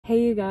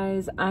Hey you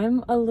guys,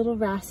 I'm a little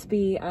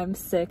raspy. I'm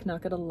sick,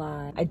 not gonna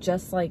lie. I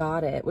just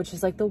got it, which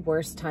is the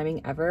worst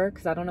timing ever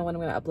because I don't know when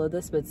I'm gonna upload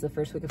this, but it's the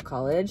first week of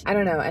college. I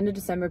don't know, end of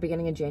December,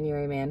 beginning of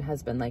January, man,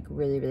 has been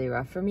really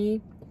rough for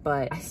me.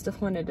 But I still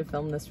wanted to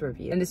film this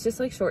review. And it's just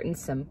short and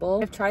simple.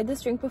 I've tried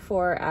this drink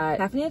before at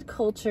Caffeinated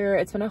Culture.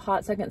 It's been a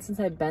hot second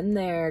since I've been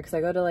there because I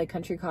go to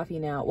Country Coffee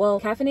now.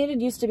 Well, Caffeinated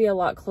used to be a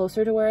lot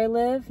closer to where I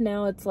live.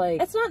 Now it's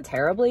it's not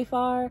terribly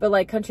far,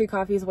 but Country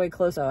Coffee is way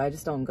closer. So I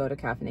just don't go to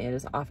Caffeinated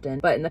as often.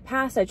 But in the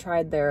past, I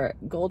tried their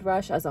Gold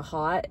Rush as a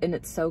hot and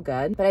it's so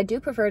good. But I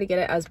do prefer to get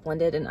it as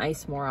blended and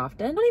iced more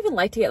often. I don't even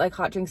like to get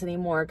hot drinks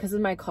anymore because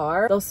in my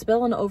car, they'll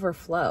spill and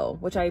overflow,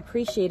 which I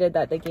appreciated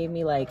that they gave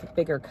me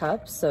bigger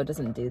cups so it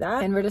doesn't do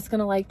that. And we're just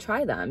gonna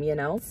try them, you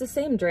know? It's the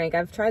same drink.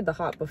 I've tried the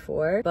hot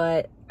before,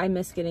 but I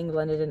miss getting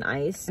blended and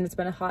iced, and it's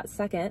been a hot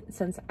second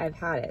since I've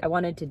had it. I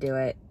wanted to do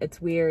it.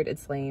 It's weird,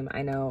 it's lame,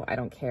 I know, I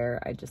don't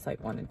care. I just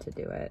wanted to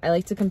do it. I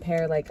like to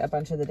compare a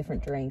bunch of the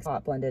different drinks,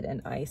 hot, blended,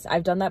 and iced.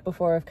 I've done that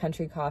before with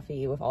Country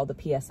Coffee with all the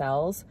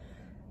PSLs.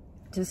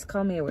 Just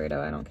call me a weirdo,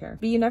 I don't care.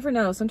 But you never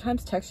know,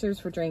 sometimes textures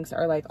for drinks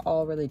are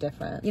all really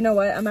different. You know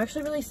what, I'm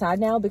actually really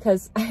sad now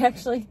because I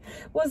actually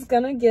was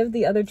gonna give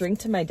the other drink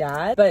to my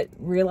dad, but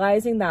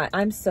realizing that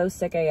I'm so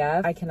sick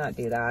AF, I cannot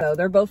do that. So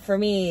they're both for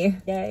me,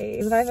 yay.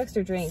 If I have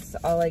extra drinks,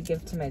 I'll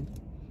give to my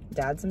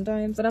dad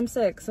sometimes, but I'm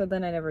sick, so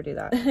then I never do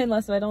that.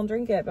 Unless I don't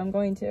drink it, but I'm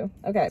going to.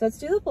 Okay, so let's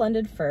do the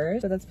blended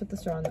first. So let's put the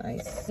straw on the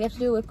ice. We have to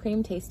do a whipped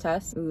cream taste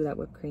test. Ooh, that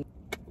whipped cream.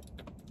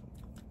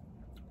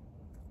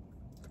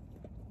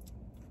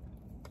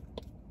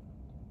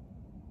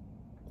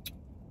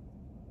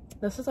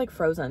 This is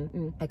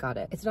frozen. I got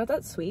it. It's not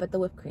that sweet, but the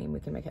whipped cream, we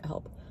can make it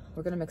help.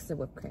 We're gonna mix the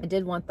whipped cream. I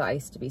did want the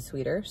ice to be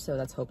sweeter, so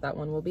let's hope that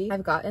one will be.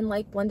 I've gotten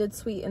blended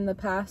sweet in the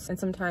past, and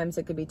sometimes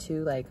it could be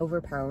too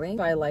overpowering.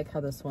 So I like how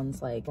this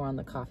one's more on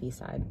the coffee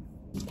side.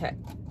 Okay,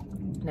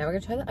 now we're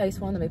gonna try the ice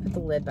one. Let me put the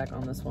lid back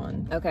on this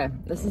one. Okay,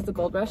 this is the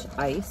Gold Rush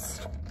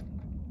iced.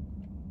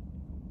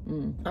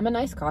 I'm a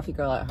nice coffee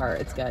girl at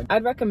heart. It's good.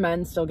 I'd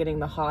recommend still getting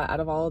the hot out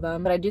of all of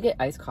them, but I do get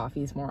iced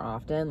coffees more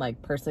often.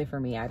 Personally for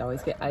me, I'd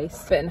always get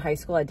iced. But in high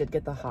school, I did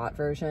get the hot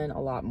version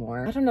a lot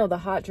more. I don't know, the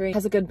hot drink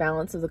has a good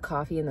balance of the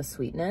coffee and the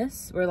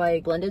sweetness.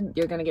 Where blended,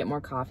 you're gonna get more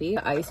coffee.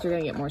 Iced, you're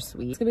gonna get more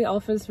sweet. It's gonna be all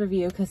for this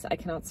review because I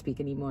cannot speak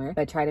anymore.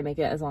 I try to make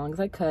it as long as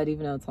I could,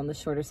 even though it's on the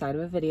shorter side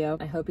of a video.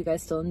 I hope you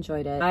guys still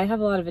enjoyed it. I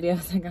have a lot of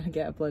videos I'm gonna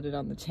get uploaded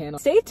on the channel.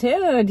 Stay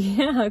tuned.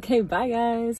 Yeah, okay, bye guys.